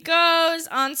he goes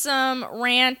on some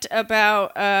rant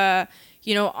about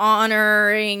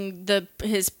honoring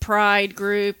his pride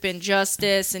group and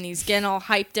justice, and he's getting all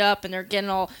hyped up, and they're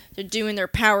doing their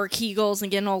power kegels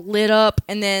and getting all lit up,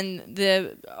 and then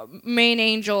the main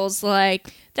angel's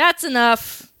like, that's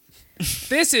enough.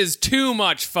 This is too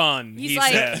much fun, He's he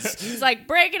like, says. he's like,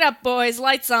 break it up, boys.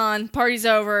 Lights on. Party's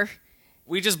over.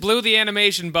 We just blew the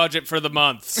animation budget for the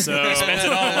month, so... Spends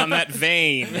it all on that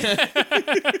vein.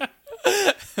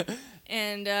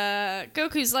 And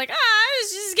Goku's like, I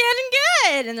was just getting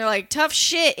good. And they're like, tough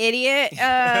shit, idiot.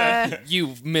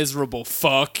 You miserable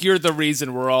fuck. You're the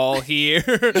reason we're all here.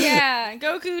 Yeah,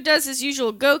 Goku does his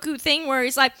usual Goku thing where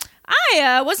he's like,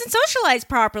 I wasn't socialized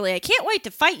properly. I can't wait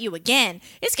to fight you again.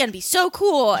 It's going to be so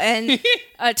cool. And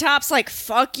Top's like,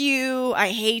 fuck you. I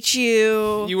hate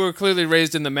you. You were clearly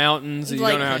raised in the mountains and you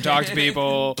Like- don't know how to talk to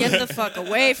people. Get the fuck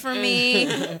away from me.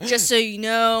 Just so you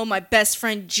know, my best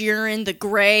friend Jiren the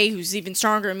Gray, who's even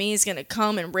stronger than me, is going to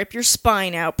come and rip your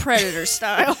spine out, Predator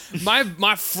style.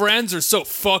 My friends are so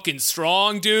fucking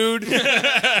strong, dude. You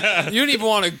don't even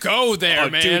want to go there, Oh,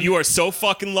 man. dude, you are so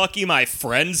fucking lucky my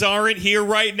friends aren't here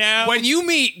right now. When you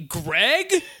meet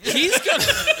Greg, he's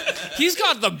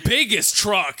got the biggest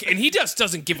truck, and he just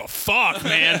doesn't give a fuck,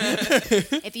 man.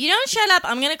 If you don't shut up,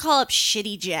 I'm going to call up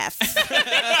Shitty Jeff.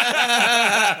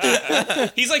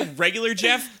 He's like regular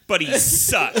Jeff, but he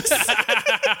sucks.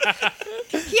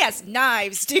 He has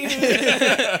knives, dude.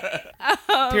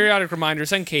 Periodic reminder,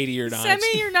 send Katie your knives. Send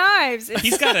me your knives.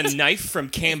 He's got a knife from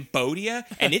Cambodia,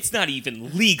 and it's not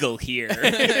even legal here.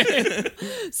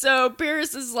 So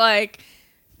Beerus is like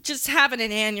just having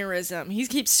an aneurysm. He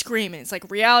keeps screaming. It's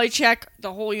like, reality check,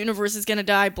 the whole universe is gonna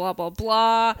die, blah, blah,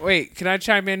 blah. Wait, can I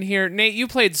chime in here? Nate, you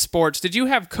played sports. Did you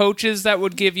have coaches that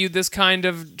would give you this kind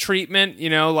of treatment? You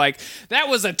know, like, that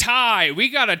was a tie. We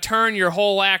got to turn your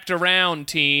whole act around,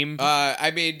 team.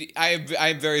 I mean,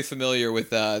 I'm very familiar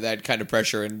with that kind of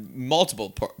pressure in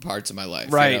multiple parts of my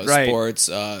life. Right, right.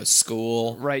 Sports,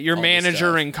 school. Right, your all this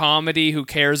manager stuff. in comedy who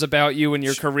cares about you and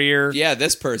your career. Yeah,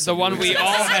 this person. The one we all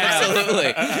have.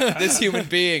 Absolutely. this human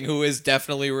being who is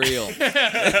definitely real.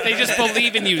 They just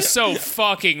believe in you so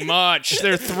fucking much.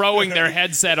 They're throwing their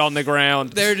headset on the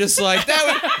ground. They're just like, that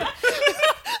would...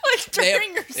 Like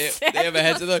during your set. They have a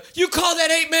headset. Like, you call that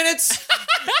 8 minutes?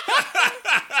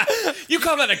 You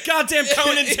call that a goddamn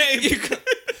Conan tape?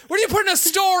 What are you putting a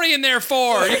story in there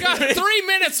for? You got 3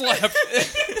 minutes left.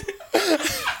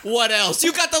 What else?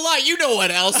 You got the light. You know what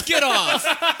else. Get off.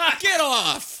 Get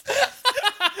off.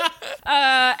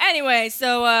 Anyway,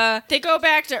 so they go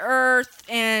back to Earth,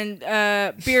 and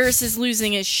Beerus is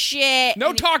losing his shit.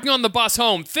 No talking on the bus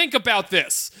home. Think about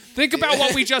this. Think about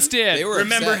what we just did. They were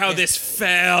Remember upset. how this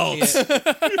felt.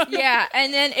 Yeah,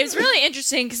 and then it was really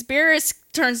interesting because Beerus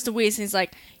turns to Whis and he's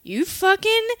like, "You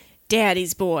fucking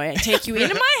daddy's boy. I take you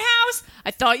into my house.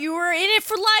 I thought you were in it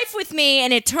for life with me,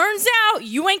 and it turns out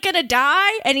you ain't gonna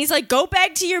die." And he's like, "Go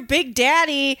back to your big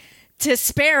daddy to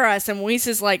spare us." And Whis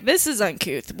is like, "This is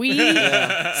uncouth. We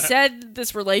said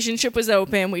this relationship was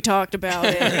open. We talked about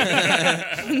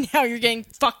it. Now you're getting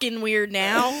fucking weird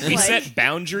now." We set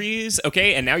boundaries,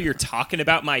 okay, and now you're talking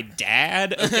about my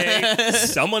dad, okay?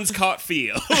 Someone's caught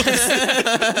feel.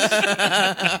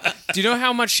 Do you know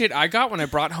how much shit I got when I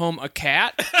brought home a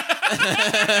cat?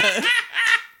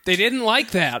 They didn't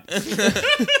like that.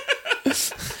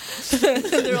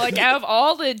 They're like, out of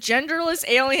all the genderless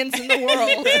aliens in the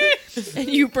world, and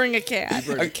you bring a cat.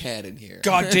 Bring a cat in here.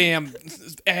 Goddamn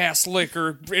ass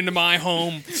liquor into my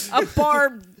home. A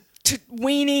barbed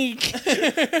weenie.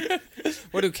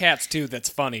 What do cats do that's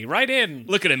funny? Right in.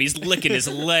 Look at him, he's licking his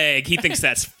leg. He thinks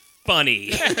that's funny.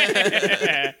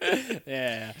 Yeah, that's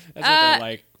what they're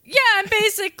like. Yeah, and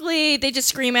basically they just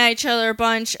scream at each other a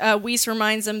bunch. Whis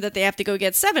reminds them that they have to go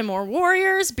get 7 more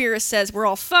warriors. Beerus says, "We're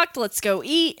all fucked, let's go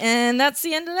eat." And that's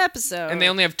the end of the episode. And they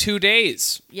only have 2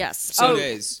 days. Yes. 2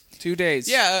 days. 2 days.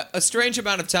 Yeah, a strange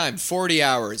amount of time. 40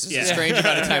 hours is Yeah. a strange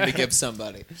amount of time to give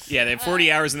somebody. Yeah, they had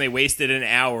 40 hours and they wasted an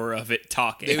hour of it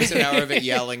talking. It was an hour of it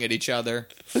yelling at each other.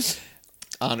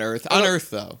 On Earth. On Earth,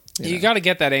 though. You got to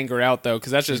get that anger out, though,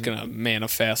 because that's just going to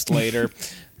manifest later.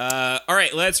 All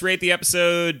right, let's rate the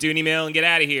episode, do an email, and get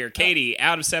out of here. Katie,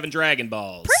 out of 7 Dragon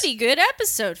Balls. Pretty good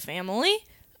episode, family.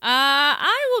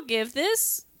 I will give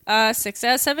this 6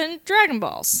 out of 7 Dragon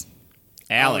Balls.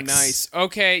 Alex. Oh, nice.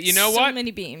 Okay, you know So what?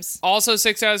 many beams. Also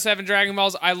 6 out of 7 Dragon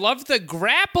Balls. I love the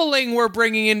grappling we're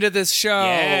bringing into this show.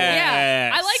 Yeah. Yeah,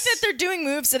 Yes. I like that they're doing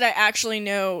moves that I actually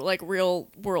know, like real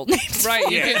world names. Right,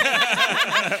 for. you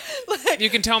can, you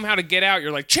can tell them how to get out.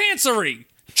 You're like, Chancery!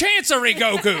 Chancery,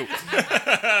 Goku!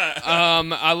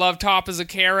 I love Toph as a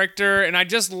character, and I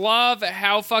just love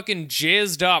how fucking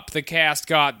jizzed up the cast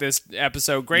got this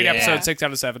episode. Great Yeah. episode, 6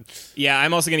 out of 7. Yeah,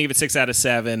 I'm also going to give it 6 out of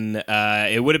 7.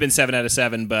 It would have been 7 out of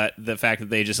 7, but the fact that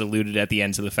they just alluded at the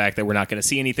end to the fact that we're not going to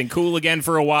see anything cool again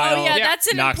for a while. Oh yeah, that's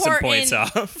an knocked some important points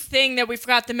off. thing that we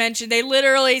forgot to mention. They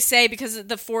literally say, because of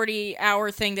the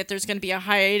 40-hour thing, that there's going to be a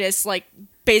hiatus, like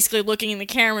basically looking in the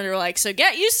camera, they're like, "So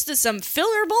get used to some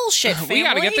filler bullshit, family." We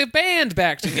gotta get the band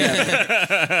back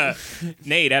together.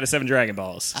 Nate, out of 7 Dragon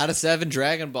Balls. Out of 7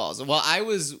 Dragon Balls. Well,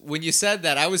 when you said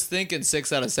that, I was thinking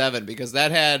 6 out of 7 because that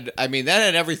had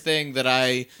everything that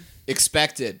I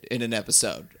expected in an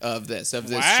episode of this Wow.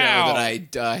 show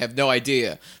that I have no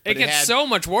idea. But It gets had, so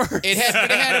much worse. It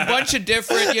had a bunch of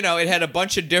different, it had a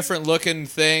bunch of different looking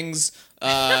things.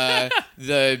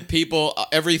 The people,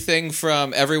 everyone from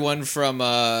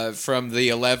the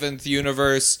 11th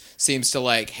universe seems to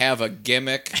like have a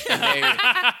gimmick,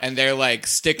 and they're like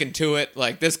sticking to it.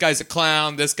 Like, this guy's a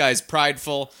clown, this guy's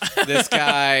prideful, this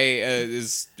guy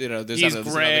is, there's He's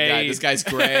another gray. guy. This guy's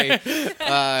gray.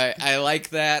 I like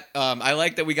that. I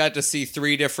like that we got to see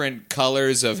 3 different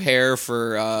colors of hair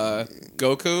for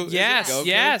Goku. Is it Yes, Goku?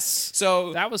 yes.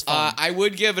 So That was fun. I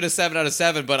would give it a 7 out of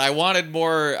 7, but I wanted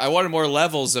more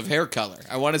levels of hair color.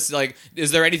 I want to see, like,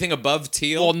 is there anything above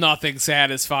teal? Will nothing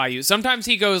satisfy you. Sometimes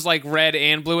he goes like red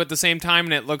and blue at the same time,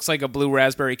 and it looks like a blue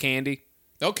raspberry candy.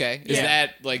 Okay. Is Yeah.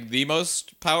 that like the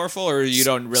most powerful, or you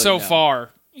don't really So know? far,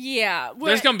 Yeah,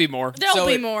 there's gonna be more. There'll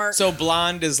be it- more. So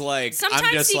blonde is like, Sometimes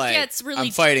I'm just he like, gets really-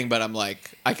 I'm fighting, but I'm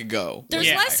like, I could go. There's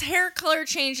Yeah. less hair color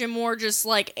change and more just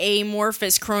like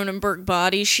amorphous Cronenberg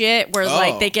body shit, where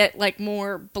like Oh. they get like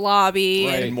more blobby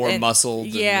Right, and more muscled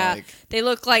and, Yeah, like- they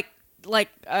look like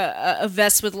a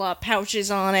vest with a lot of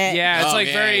pouches on it. Yeah, it's Oh, like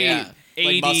yeah, very yeah. 80s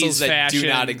Like muscles that fashion. do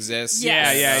not exist.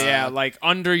 Yeah, Yes. yeah. Like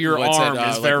under your What's arm it,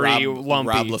 is like very Rob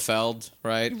lumpy. Liefeld,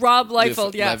 right? Rob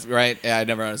Liefeld, yeah. Right? Yeah, I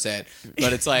never know how to say it.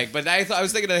 But it's like, but I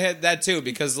was thinking of that too,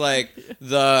 because like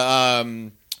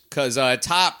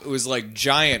Top was like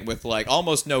giant with like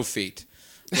almost no feet.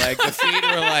 Like the feet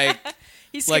were like,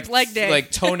 He skipped leg day.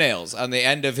 like toenails on the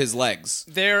end of his legs.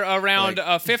 They're around Like-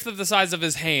 a fifth of the size of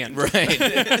his hand. Right.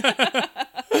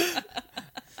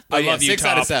 I love you, 6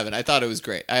 out Top. of 7. I thought it was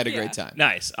great. I had a great time.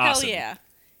 Nice. Hell Awesome. yeah. Is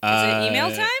it email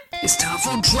time? It's time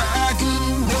for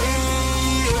Dragon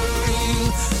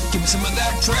Mail. Give me some of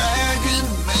that Dragon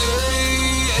Mail.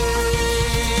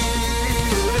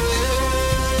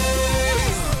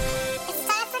 It's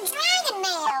time for Dragon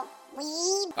Mail.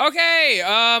 Weeb. Okay,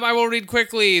 I will read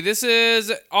quickly. This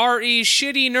is R.E.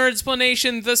 Shitty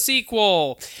Nerdsplanation, the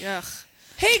sequel. Ugh.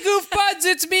 Hey, goof buds,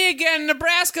 it's me again.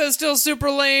 Nebraska is still super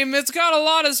lame. It's got a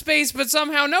lot of space, but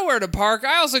somehow nowhere to park.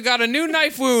 I also got a new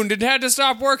knife wound and had to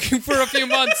stop working for a few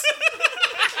months.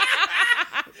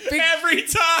 Every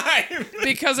time.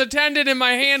 Because a tendon in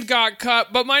my hand got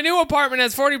cut, but my new apartment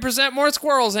has 40% more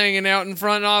squirrels hanging out in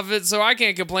front of it, so I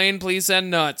can't complain. Please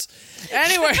send nuts.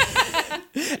 Anyway,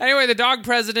 the dog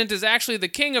president is actually the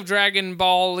king of Dragon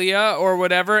Ballia or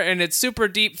whatever, and it's super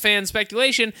deep fan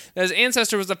speculation that his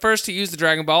ancestor was the first to use the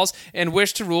Dragon Balls and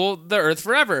wished to rule the Earth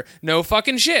forever. No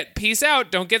fucking shit. Peace out.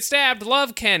 Don't get stabbed.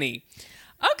 Love, Kenny.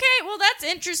 Okay, well that's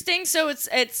interesting. So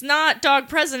it's not dog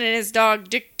president, it's dog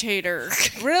dictator.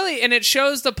 Really, and it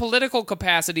shows the political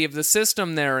capacity of the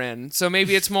system they're in. So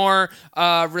maybe it's more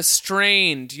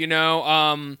restrained, you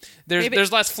know.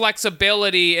 There's less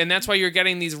flexibility, and that's why you're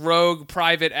getting these rogue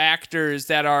private actors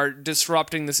that are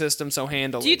disrupting the system so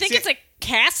handily. Do you think it's a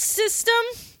caste system?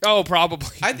 Oh,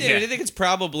 probably. I think it's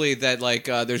probably that like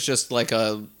there's just like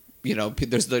a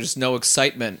there's no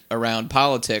excitement around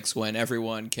politics when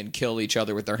everyone can kill each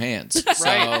other with their hands.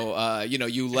 So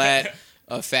you let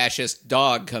a fascist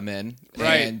dog come in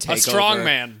and take a strong over.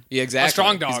 man. Yeah, exactly. A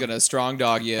strong dog. He's gonna strong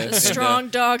dog you. A strong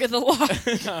dog of the law.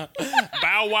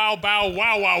 Bow wow bow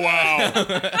wow wow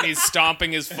wow. He's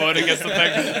stomping his foot against the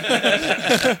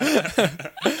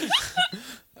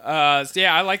thing.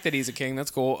 Yeah, I like that he's a king. That's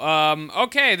cool.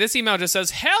 Okay, this email just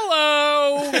says,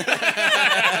 hello!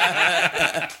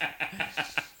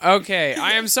 Okay,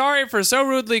 I am sorry for so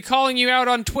rudely calling you out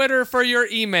on Twitter for your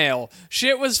email.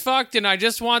 Shit was fucked and I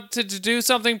just wanted to do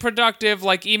something productive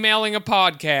like emailing a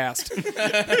podcast.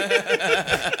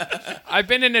 I've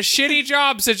been in a shitty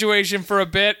job situation for a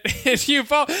bit.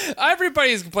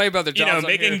 Everybody's complaining about their jobs.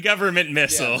 Making here. government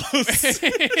missiles.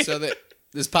 So that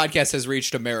this podcast has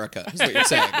reached America, is what you're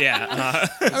saying. Yeah.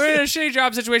 I'm in a shitty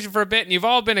job situation for a bit, and you've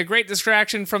all been a great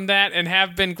distraction from that and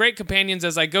have been great companions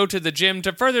as I go to the gym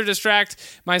to further distract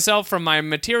myself from my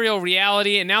material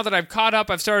reality. And now that I've caught up,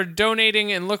 I've started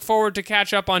donating and look forward to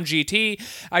catch up on GT.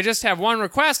 I just have one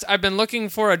request. I've been looking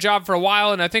for a job for a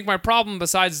while, and I think my problem,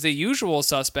 besides the usual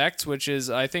suspects, which is,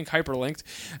 I think, hyperlinked,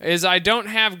 is I don't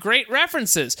have great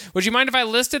references. Would you mind if I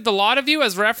listed the lot of you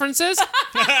as references?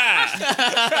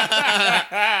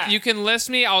 You can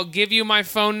list me. I'll give you my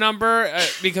phone number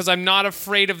because I'm not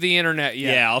afraid of the internet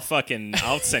yet. Yeah, I'll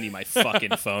send you my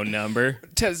fucking phone number.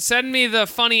 Send me the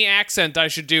funny accent I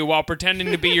should do while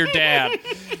pretending to be your dad.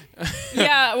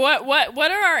 Yeah,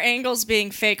 what are our angles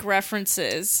being fake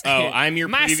references? Oh, I'm your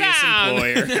My previous son.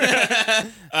 employer.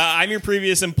 I'm your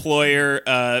previous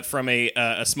employer from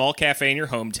a small cafe in your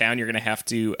hometown. You're going to have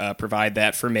to provide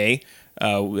that for me.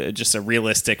 Just a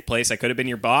realistic place. I could have been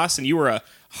your boss, and you were a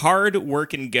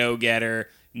hard-working go-getter,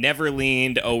 never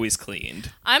leaned, always cleaned.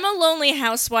 I'm a lonely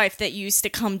housewife that used to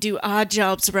come do odd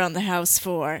jobs around the house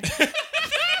for.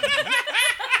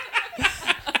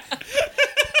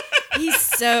 He's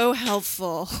so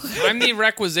helpful. I'm the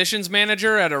requisitions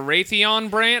manager at a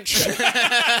Raytheon branch.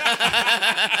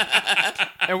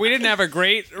 And we didn't have a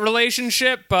great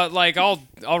relationship, but like I'll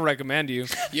recommend you.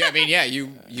 Yeah, I mean,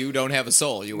 you don't have a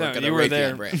soul. You work at a you were Raytheon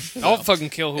there. branch. I'll fucking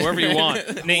kill whoever you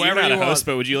want. Nate, you're Whoever not a you host, want.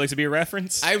 but would you like to be a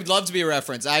reference? I would love to be a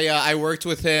reference. I worked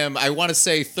with him, I want to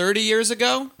say 30 years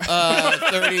ago.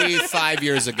 35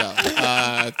 years ago.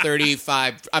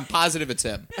 35. I'm positive it's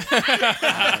him.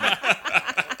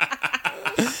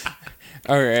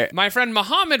 All right. My friend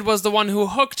Muhammad was the one who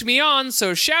hooked me on,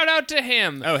 so shout out to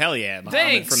him. Oh, hell yeah. Muhammad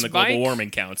Thanks, from the Global Mike. Warming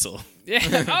Council. Yeah.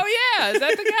 Oh, yeah. Is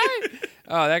that the guy?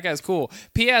 Oh, that guy's cool.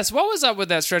 P.S. What was up with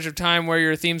that stretch of time where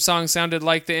your theme song sounded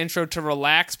like the intro to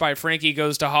Relax by Frankie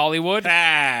Goes to Hollywood?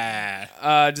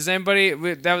 Does anybody...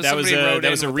 That was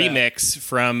a remix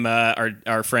from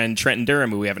our friend Trenton Durham,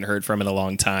 who we haven't heard from in a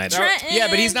long time. Trenton. Yeah,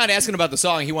 but he's not asking about the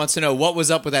song. He wants to know what was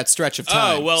up with that stretch of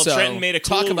time. Oh, well, So, Trenton made a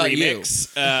cool talk about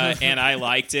remix, and I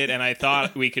liked it, and I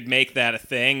thought we could make that a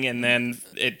thing, and then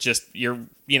it just,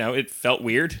 it felt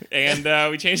weird,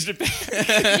 and we changed it back.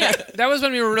 That was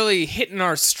when we were really hitting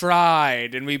our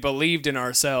stride and we believed in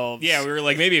ourselves. Yeah, we were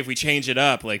like, maybe if we change it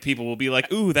up, like people will be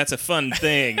like, "Ooh, that's a fun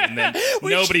thing," and then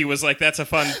nobody was like, "That's a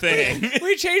fun thing."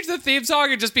 We changed the theme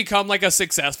song and just become like a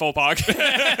successful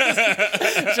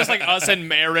podcast. Just like us and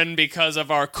Marin because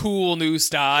of our cool new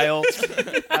style.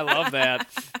 I love that.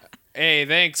 Hey,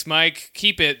 thanks, Mike.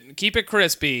 Keep it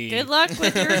crispy. Good luck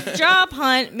with your job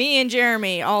hunt. Me and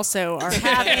Jeremy also are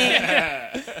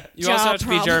having You also have to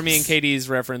problems. be Jeremy and Katie's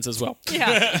reference as well.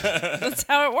 Yeah, that's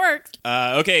how it works.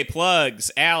 Okay,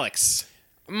 plugs. Alex.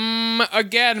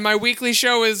 Again, my weekly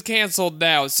show is canceled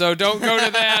now, so don't go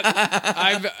to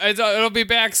that. It'll be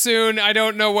back soon. I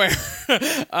don't know where.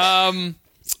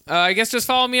 I guess just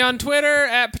follow me on Twitter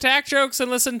at Patak Jokes and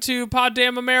listen to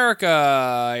Poddamn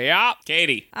America. Yeah.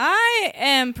 Katie. I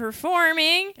am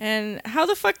performing, and how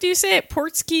the fuck do you say it?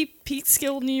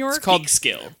 Peekskill, New York? It's called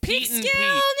Peekskill. Peekskill,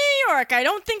 New York. I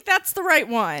don't think that's the right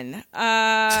one.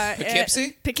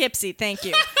 Poughkeepsie? Poughkeepsie, thank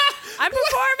you. I'm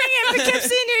performing in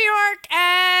Poughkeepsie, New York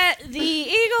at the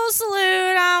Eagle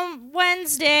Salute on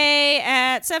Wednesday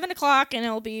at 7 o'clock, and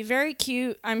it'll be very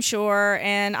cute, I'm sure.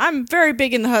 And I'm very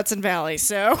big in the Hudson Valley,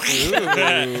 so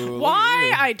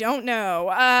why? I don't know.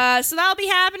 So that'll be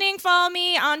happening. Follow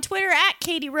me on Twitter at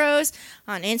Katie Rose,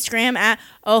 on Instagram at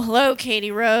Oh Hello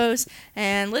Katie Rose,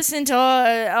 and listen to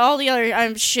all the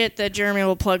other shit that Jeremy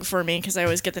will plug for me because I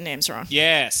always get the names wrong.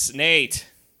 Yes, Nate.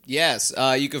 Yes,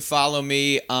 you can follow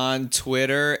me on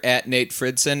Twitter at Nate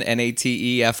Fridson,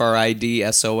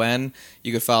 NateFridson.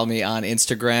 You can follow me on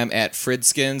Instagram at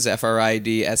Fridskins,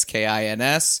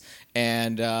 Fridskins.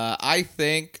 And I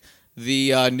think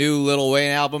the new Lil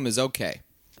Wayne album is okay.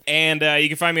 And you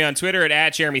can find me on Twitter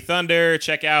at Jeremy Thunder.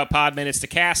 Check out Pod Minutes to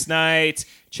Cast Night.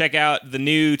 Check out the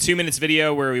new 2 Minutes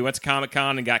video where we went to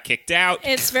Comic-Con and got kicked out.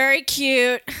 It's very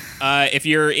cute. If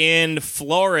you're in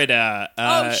Florida,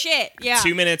 Oh, shit, yeah.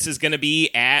 2 Minutes is going to be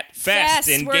at Fest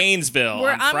in Gainesville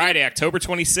on Friday, October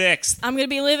 26th. I'm going to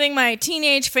be living my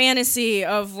teenage fantasy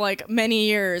of like many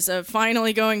years of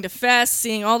finally going to Fest,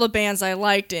 seeing all the bands I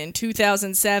liked in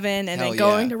 2007, and Hell then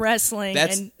going yeah. to wrestling.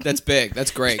 That's big.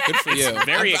 That's great. Good for you.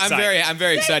 Very exciting. I'm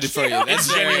very excited for you.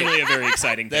 It's genuinely a very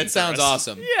exciting thing. That sounds for us.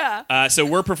 awesome. Yeah. So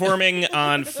we're performing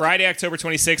on Friday, October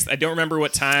 26th. I don't remember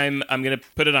what time. I'm going to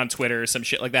put it on Twitter or some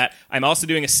shit like that. I'm also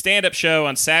doing a stand-up show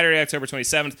on Saturday, October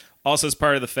 27th, also as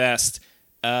part of the fest.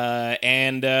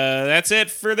 And that's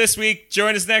it for this week.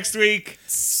 Join us next week.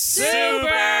 Super